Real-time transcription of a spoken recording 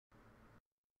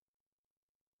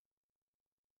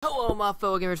Hello my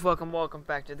fellow gamers, welcome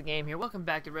back to the game here. Welcome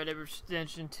back to Red Dead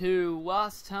Redemption 2.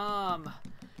 Last time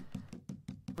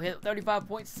we hit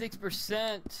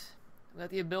 35.6%. We got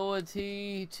the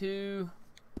ability to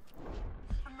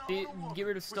get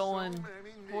rid of stolen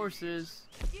horses.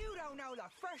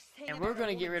 And we're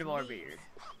gonna get rid of our beard.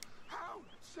 How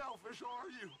selfish are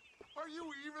you? Are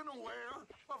you even aware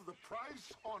of the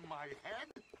price on my head?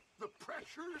 The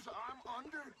pressures I'm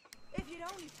under? If you'd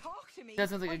only talk to me. That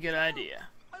sounds like a good idea.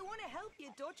 I want to help you,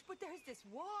 Dutch, but there's this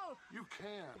wall. You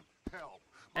can help.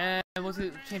 And we'll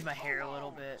change my hair a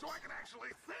little bit. So I can actually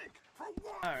think for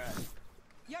once. Alright.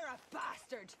 You're a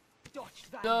bastard, Dutch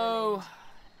Van So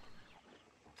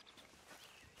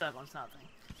stuck on something.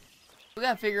 We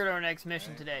gotta figure out our next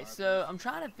mission today. So I'm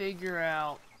trying to figure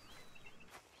out.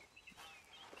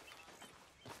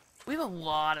 We have a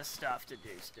lot of stuff to do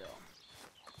still.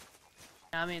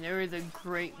 I mean, there is a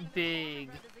great big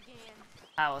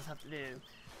palace have to do.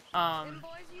 Them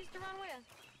boys used to run with.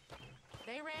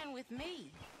 They ran with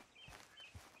me.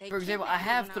 They For example, I kidnapped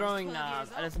me have when I was throwing 12 years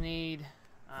knives. I just old. need.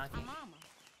 My mama.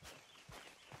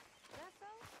 That's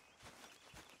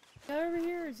all? Over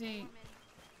here is he?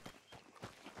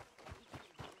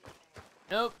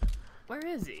 Nope. Where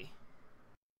is he?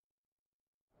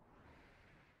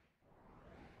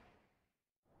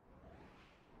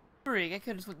 Freak, I could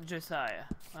have just went to Josiah.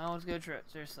 Well, let's go to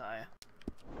Josiah.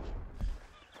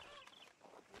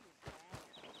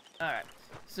 Alright,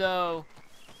 so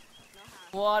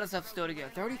a lot of stuff still to go.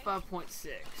 35.6.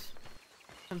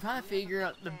 I'm trying to figure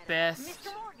out the best.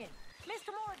 Mr. Morgan!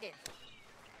 Mr. Morgan!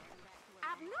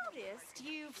 I've noticed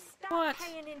you've stopped What?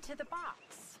 paying into the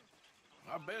box.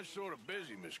 I've been sort of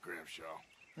busy, Miss Grimshaw.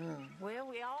 Well,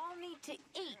 we all need to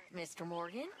eat, Mr.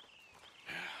 Morgan.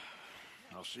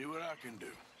 I'll see what I can do.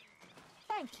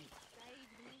 Thank you.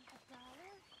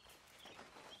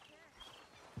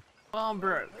 Well, I'm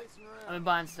broke. I've been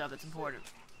buying stuff that's important.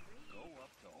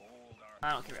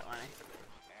 I don't care about money.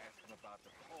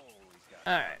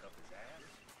 Alright.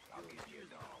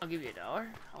 I'll give you $1.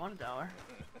 I want $1.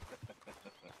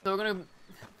 So we're gonna...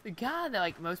 The guy that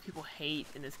like most people hate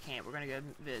in this camp, we're gonna go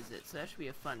visit. So that should be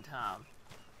a fun time.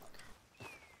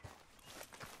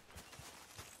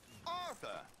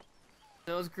 Arthur!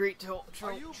 So let's greet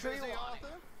Are you busy, Arthur?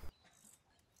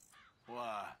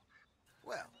 Why?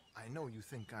 Well, I know you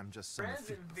think I'm just some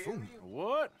buffoon.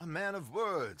 What? A man of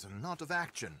words and not of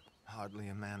action. Hardly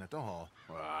a man at all.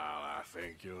 Well, I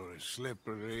think you're as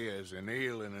slippery as an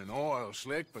eel in an oil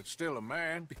slick, but still a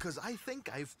man. Because I think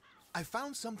I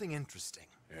found something interesting.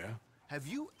 Yeah? Have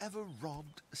you ever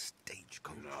robbed a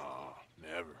stagecoach? No,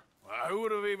 never. Well, who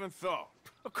would have even thought?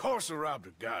 Of course I robbed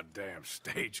a goddamn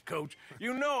stagecoach.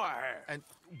 You know I have. And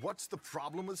what's the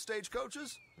problem with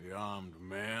stagecoaches? The armed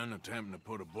man attempting to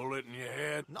put a bullet in your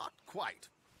head? Not quite.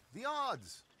 The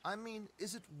odds. I mean,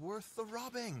 is it worth the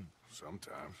robbing?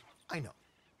 Sometimes. I know.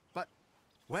 But,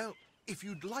 well, if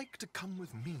you'd like to come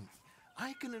with me,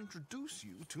 I can introduce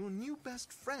you to a new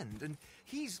best friend, and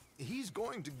he's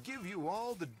going to give you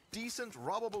all the decent,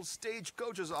 robbable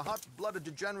stagecoaches a hot-blooded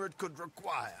degenerate could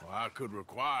require. Well, I could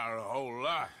require a whole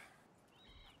lot.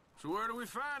 So where do we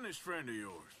find this friend of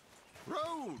yours?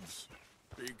 Roads!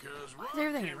 Because what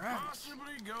everything can in roads?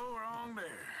 possibly go wrong there?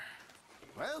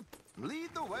 Well,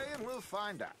 lead the way and we'll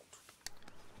find out.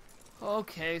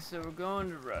 Okay, so we're going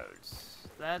to Rhodes.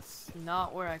 That's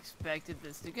not where I expected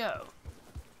this to go.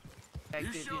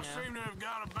 You sure seem to have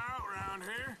got about around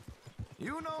here.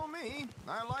 You know me.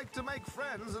 I like to make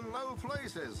friends in low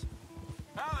places.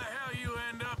 How the hell you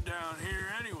end up down here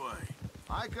anyway?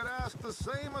 I could ask the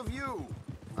same of you.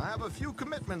 I have a few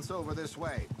commitments over this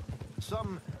way.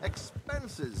 Some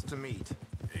expenses to meet.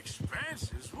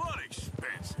 Expenses? What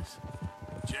expenses?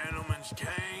 Gentlemen's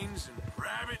canes and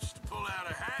rabbits to pull out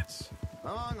of hats?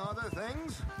 Among other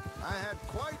things, I had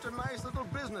quite a nice little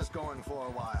business going for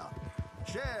a while.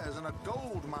 Shares in a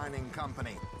gold mining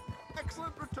company.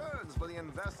 Excellent returns for the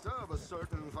investor of a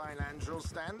certain financial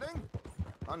standing.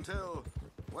 Until,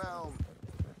 well,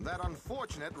 that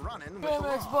unfortunate run-in with the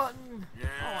Next law. button.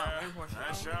 Yeah, Oh,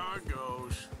 that's how it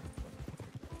goes.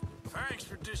 Thanks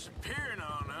for disappearing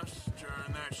on us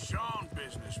during that Sean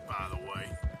business, by the way.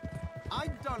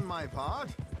 I've done my part.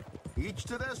 Each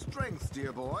to their strengths,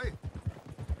 dear boy.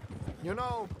 You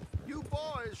know, you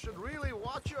boys should really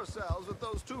watch yourselves with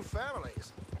those two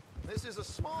families. This is a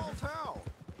small town.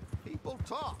 People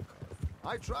talk.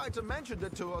 I tried to mention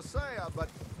it to Hosea, but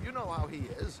you know how he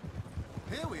is.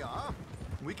 Here we are.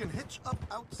 We can hitch up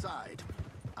outside.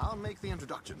 I'll make the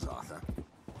introductions, Arthur.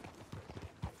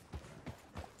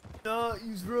 Don't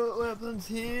use road weapons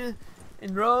here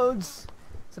in Rhodes.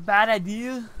 It's a bad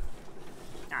idea.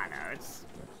 I know, it's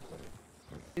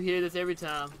You hear this every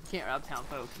time. You can't rob town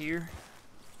folk here.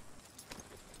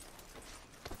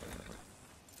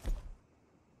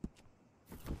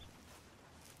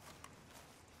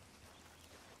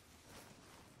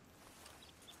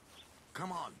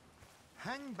 Come on.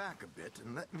 Hang back a bit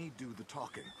and let me do the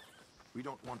talking. We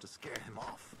don't want to scare him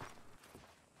off.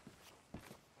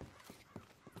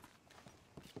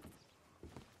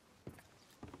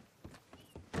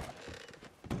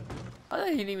 I thought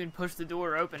he didn't even push the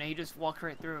door open. He just walked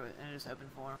right through it and it just opened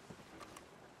for him.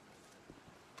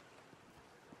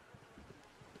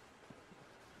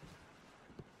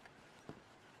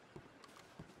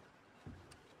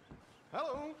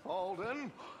 Hello,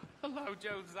 Alden. Hello,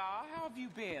 Josiah. How have you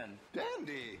been?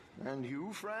 Dandy. And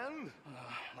you, friend?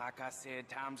 Like I said,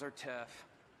 times are tough.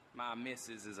 My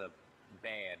missus is a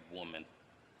bad woman.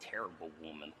 Terrible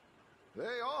woman.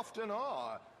 They often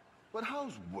are. But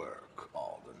how's work,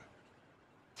 Alden?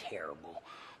 Terrible.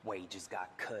 Wages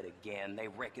got cut again. They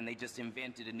reckon they just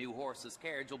invented a new horseless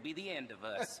carriage will be the end of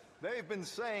us. They've been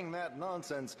saying that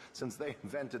nonsense since they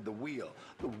invented the wheel.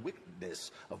 The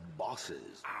wickedness of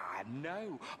bosses. I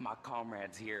know. My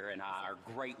comrades here and I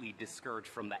are greatly discouraged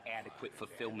from the adequate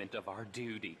fulfillment of our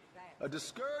duty. A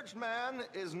discouraged man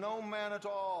is no man at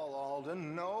all,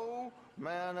 Alden. No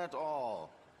man at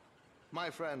all. My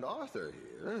friend Arthur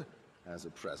here has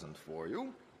a present for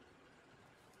you.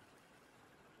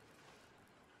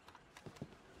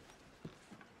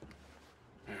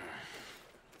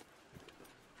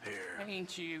 Here.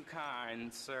 Ain't you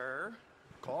kind, sir?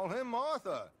 Call him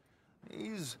Arthur.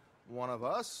 He's one of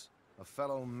us, a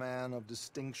fellow man of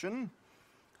distinction.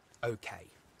 Okay.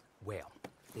 Well,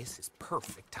 this is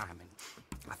perfect timing.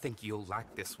 I think you'll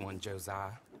like this one,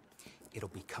 Josiah. It'll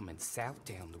be coming south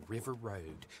down the river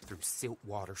road through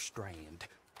Siltwater Strand.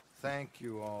 Thank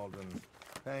you, Alden.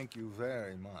 Thank you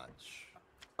very much.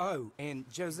 Oh,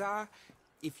 and Josiah,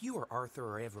 if you or Arthur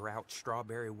are ever out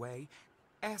Strawberry Way,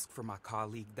 ask for my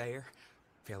colleague there,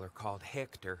 feller called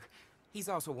Hector. He's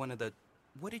also one of the...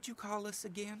 What did you call us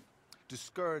again?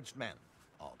 Discouraged men,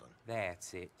 Alden.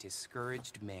 That's it,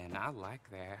 discouraged men. I like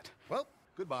that. Well,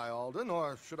 goodbye, Alden,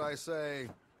 or should I say,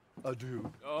 adieu.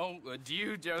 Oh,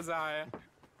 adieu, Josiah.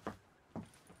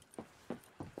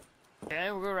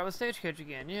 Okay, we're gonna rob a stagecoach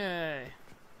again. Yay.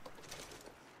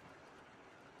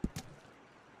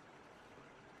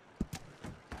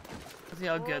 Let's see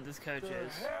how good this coach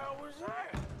is. hell was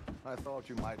that? I thought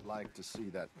you might like to see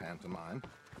that pantomime.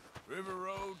 River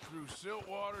Road through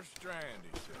Siltwater Strand,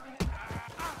 he said.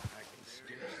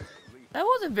 That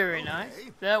wasn't very nice.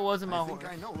 Okay. That wasn't my I think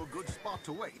horse. I know a good spot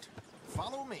to wait.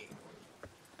 Follow me.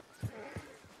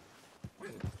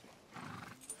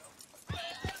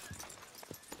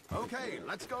 Okay,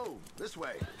 let's go. This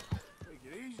way. Take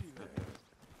it easy there.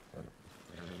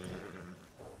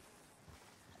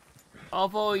 I'll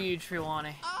follow you,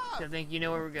 Trelawney. I think you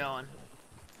know where we're going.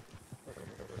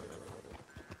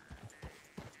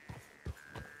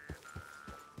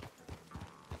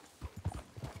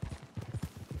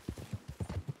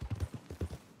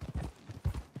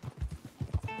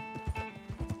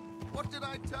 What did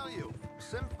I tell you?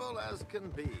 Simple as can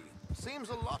be. Seems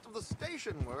a lot of the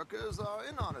station workers are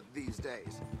in on it these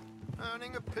days.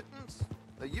 Earning a pittance,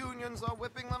 the unions are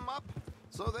whipping them up,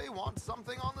 so they want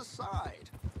something on the side.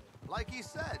 Like he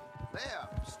said, there,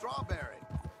 Strawberry.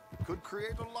 Could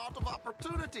create a lot of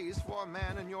opportunities for a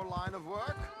man in your line of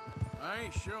work. I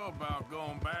ain't sure about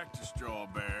going back to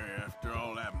Strawberry after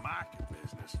all that market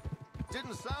business.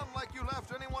 Didn't sound like you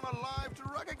left anyone alive to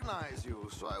recognize you,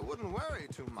 so I wouldn't worry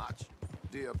too much,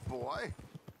 dear boy.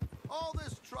 All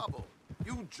this trouble.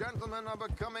 You gentlemen are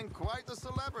becoming quite the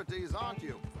celebrities, aren't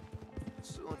you?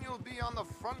 Soon you'll be on the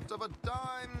front of a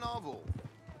dime novel.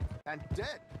 And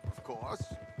dead, of course.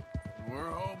 We're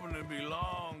hoping to be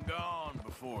long gone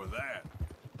before that.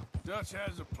 Dutch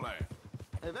has a plan.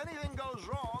 If anything goes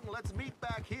wrong, let's meet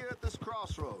back here at this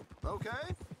crossroad, okay?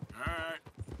 All right.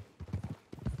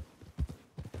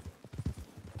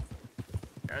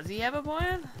 Does he have a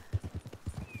plan?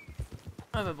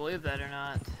 I don't know if I believe that or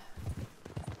not.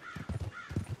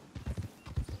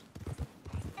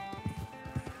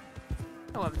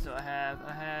 What weapons do I have?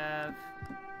 I have...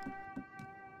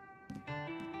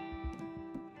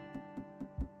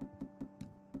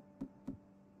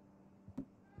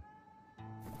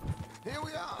 Here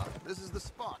we are. This is the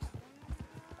spot.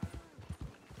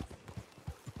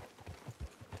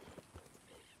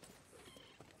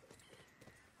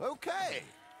 Okay.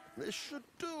 This should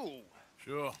do.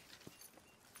 Sure.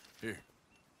 Here.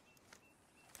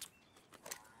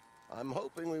 I'm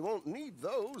hoping we won't need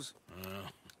those.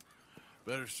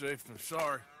 Better safe than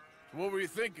sorry. So what were you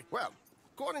thinking? Well,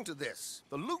 According to this,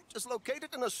 the loot is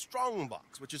located in a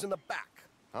strongbox, which is in the back.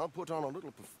 I'll put on a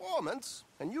little performance,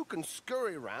 and you can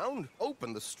scurry around,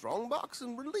 open the strongbox,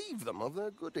 and relieve them of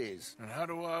their goodies. And how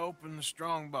do I open the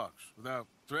strongbox without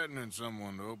threatening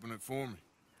someone to open it for me?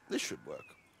 This should work.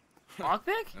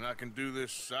 Lockpick? And I can do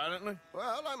this silently?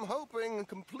 Well, I'm hoping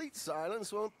complete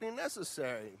silence won't be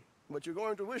necessary. But you're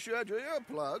going to wish you had your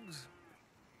earplugs.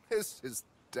 This is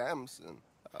Damson.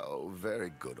 Oh,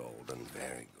 very good, Alden,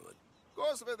 very good. Of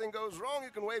course, if anything goes wrong, you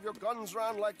can wave your guns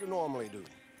around like you normally do.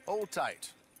 Hold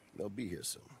tight. They'll be here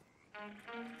soon.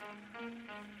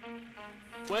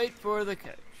 Wait for the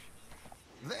coach.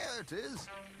 There it is.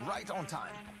 Right on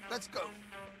time. Let's go.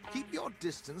 Keep your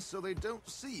distance so they don't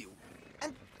see you.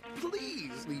 And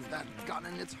please leave that gun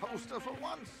in its holster for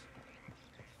once.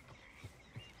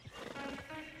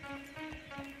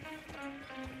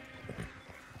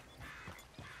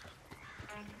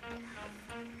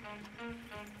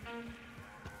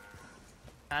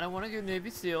 I don't want to go Navy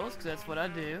SEALs, because that's what I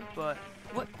do, but...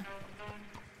 What?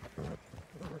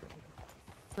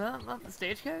 Is that not the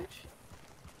stagecoach?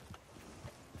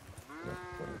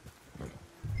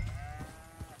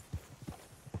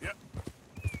 Yep.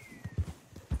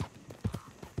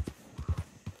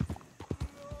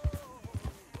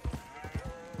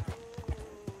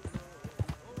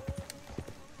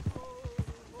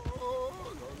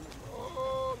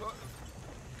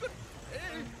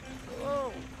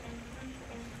 Oh.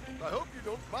 I hope you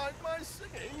don't mind my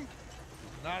singing.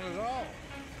 Not at all.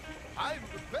 I'm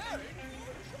preparing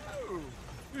for a show.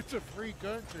 It's a free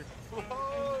country.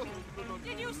 Oh,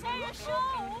 Did you say a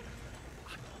show?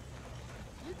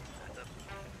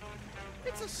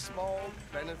 it's a small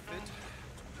benefit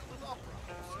to build opera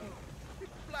house in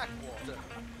Blackwater.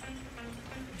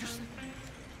 Just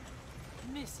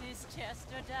Mrs.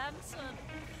 Chester Damson.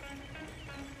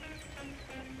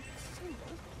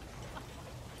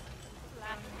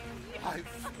 I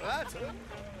flatter,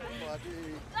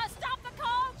 buddy. Stop the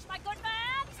coach, my good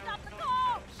man! Stop the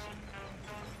coach!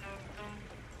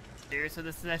 Seriously,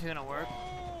 this is actually gonna work?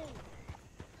 Oh!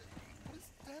 Miss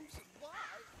Damson, why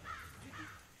did you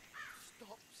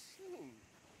stop singing?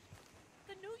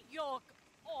 The New York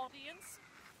audience,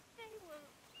 they were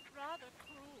rather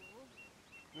cruel.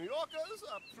 New Yorkers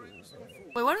are prince and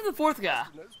fools. Wait, what is the fourth guy?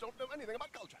 Westerners don't know anything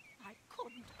about culture. I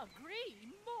couldn't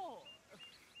agree more.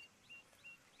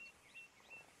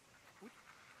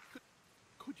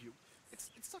 Could you? It's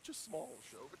such a small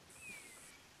show, but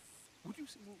would you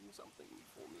sing something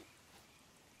for me?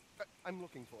 I'm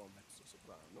looking for a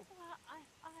mezzo-soprano.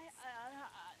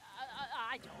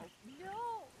 I don't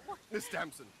know. Miss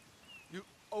Damson, you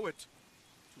owe it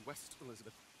to West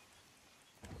Elizabeth.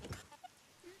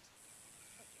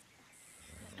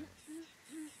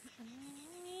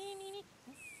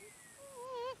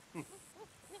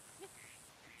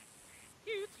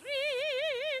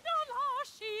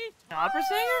 An opera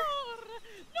singer?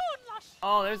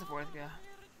 Oh, there's the fourth guy.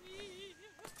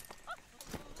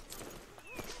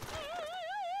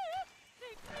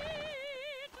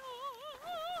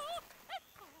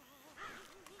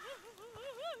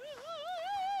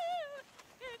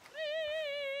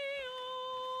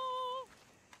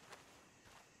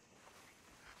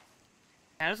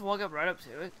 I just walk up right up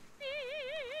to it.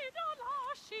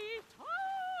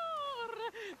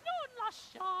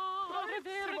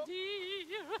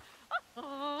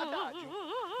 Adagio.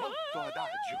 Molto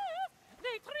adagio.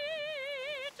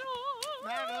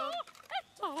 Madam,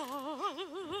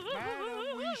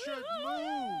 we should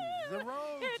move. The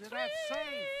roads are not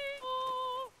safe.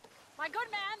 My good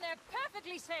man, they're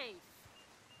perfectly safe.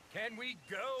 Can we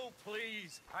go,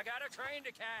 please? I got a train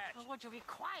to catch. Oh, would you be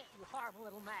quiet, you horrible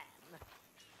little man?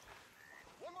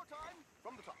 One more time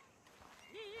from the top.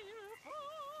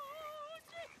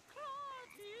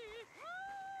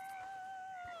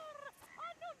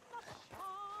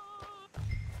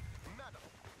 Madam,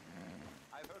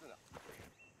 I've heard enough.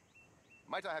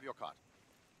 Might I have your card?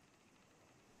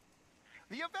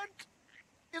 The event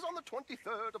is on the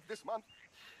 23rd of this month.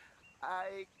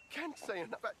 I can't say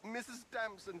enough. Mrs.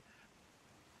 Damson,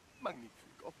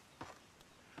 magnifico.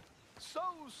 So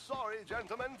sorry,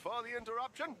 gentlemen, for the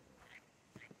interruption.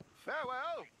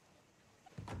 Farewell.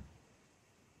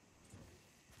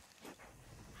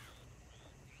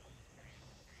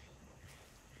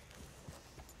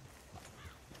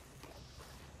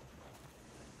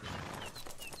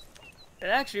 It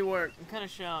actually worked. I'm kind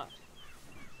of shocked.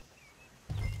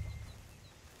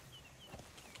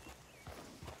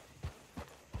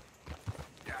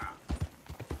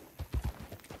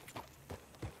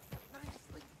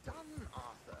 Nicely done,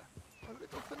 Arthur. A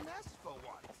little finesse for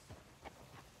once.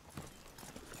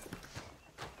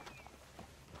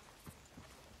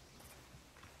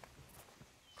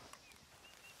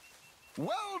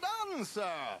 Well done,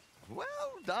 sir. Well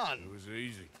done. It was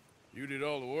easy. You did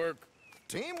all the work.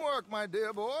 Teamwork, my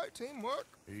dear boy. Teamwork.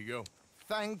 Here you go.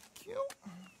 Thank you.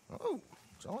 Oh,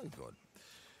 jolly good.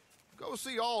 Go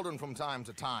see Alden from time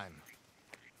to time.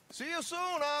 See you soon,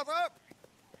 Arthur.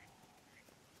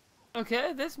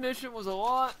 Okay, this mission was a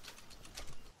lot.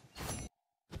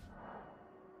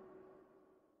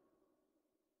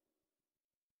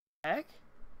 Heck?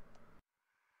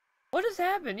 What just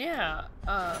happened? Yeah,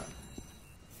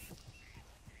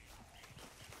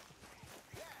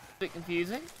 bit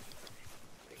confusing.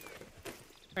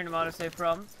 Random autosave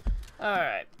problems.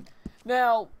 Alright.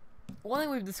 Now, one thing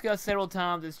we've discussed several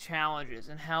times is challenges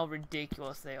and how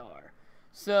ridiculous they are.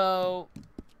 So,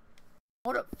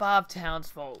 what up 5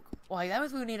 townsfolk? Like, that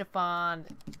means we need to find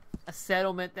a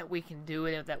settlement that we can do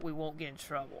it and that we won't get in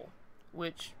trouble.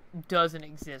 Which doesn't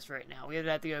exist right now. We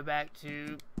either have to go back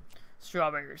to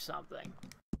Strawberry or something.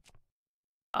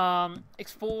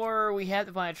 Explorer, we have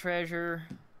to find a treasure.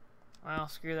 Well,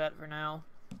 screw that for now.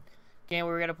 Again,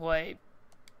 we're gonna play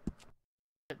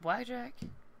Blackjack?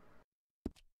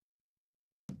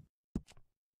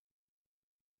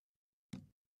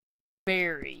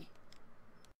 Berry.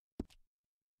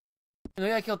 And we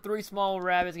gotta kill 3 small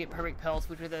rabbits to get perfect pelts,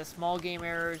 which are the small game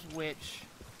errors, which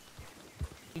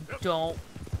we don't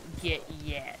get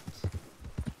yet.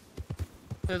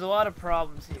 There's a lot of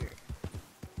problems here.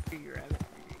 Your rabbit.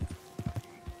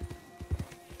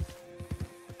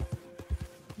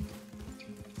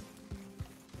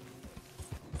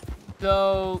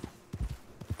 So,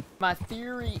 my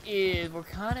theory is we're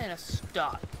kind of in a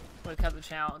stuck when it comes to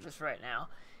challenges right now.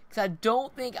 Because I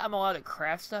don't think I'm allowed to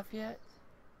craft stuff yet.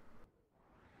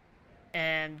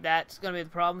 And that's going to be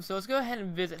the problem. So let's go ahead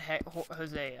and visit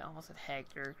Hosea. I almost said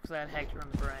Hector, because I had Hector on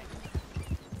the brain.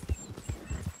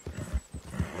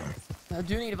 I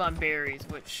do need to find berries,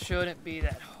 which shouldn't be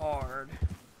that hard.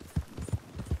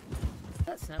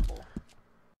 That's simple.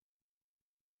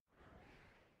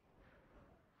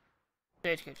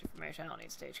 Stagecoach information. I don't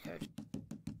need stagecoach.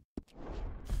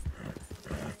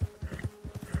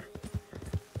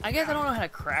 I guess I don't know how to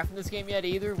craft in this game yet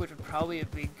either, which would probably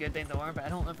be a good thing to learn, but I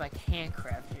don't know if I can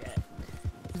craft yet.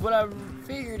 What I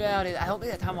figured out is I don't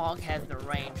think that Tomahawk has the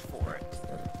range for it.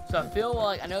 So I feel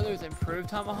like, I know there's improved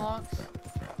Tomahawks,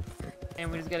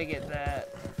 and we just gotta get that.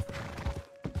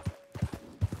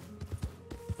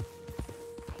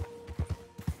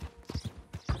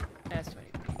 That's too many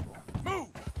people. Move!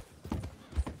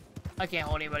 I can't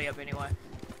hold anybody up anyway.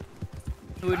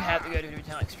 We would have to go to a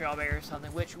town like Strawberry or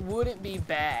something, which wouldn't be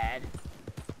bad.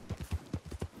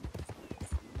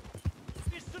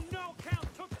 It's the no count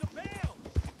took the bell!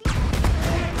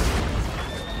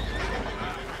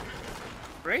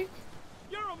 Break?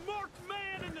 You're a marked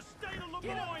man in the state of Lemoyne!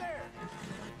 Get up there!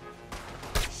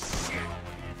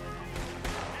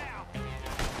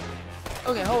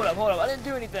 Okay, hold up. I didn't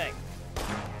do anything.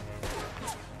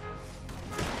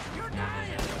 You're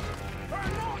dying! For a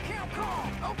no count call!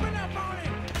 Open up on him!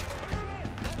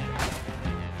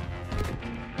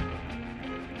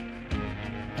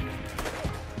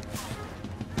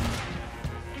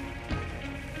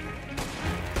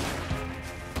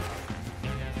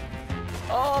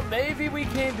 Oh, maybe we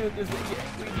can do it this week.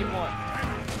 We get one.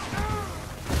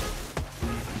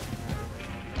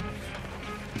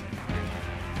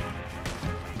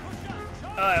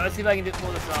 Alright, let's see if I can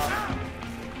pull this off.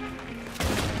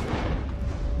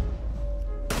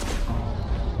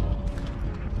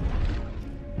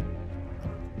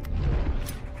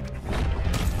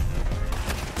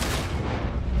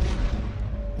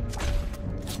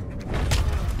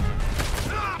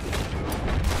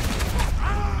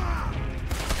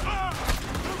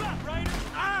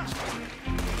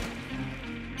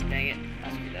 Dang it, I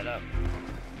screwed that up.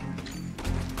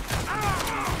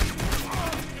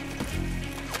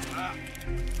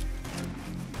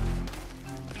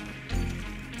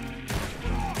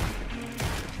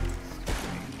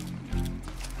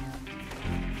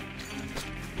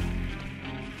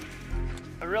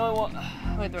 I really want.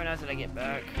 How many throw knives did I get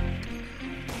back?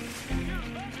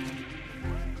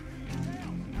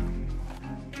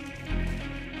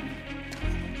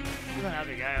 There's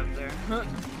another guy up there.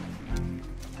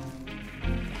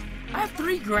 I have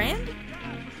 3 grand?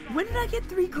 When did I get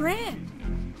 3 grand?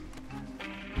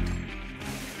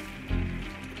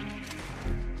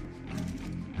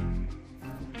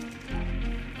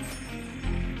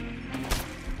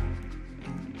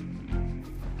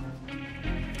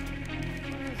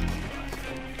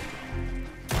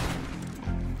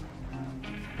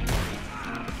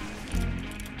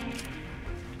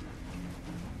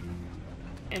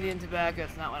 Indian tobacco,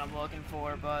 it's not what I'm looking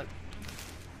for, but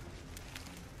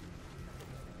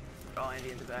Oh,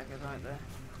 Indian tobacco, right there.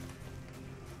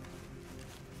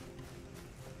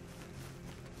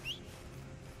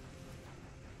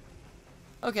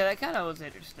 Okay, that kind of was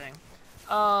interesting.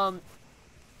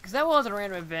 Because that was a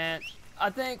random event. I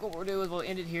think what we'll do is we'll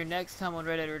end it here. Next time on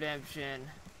Red Dead Redemption,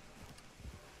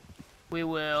 we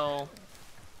will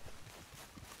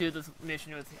do this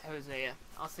mission with Hosea.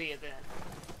 I'll see you then.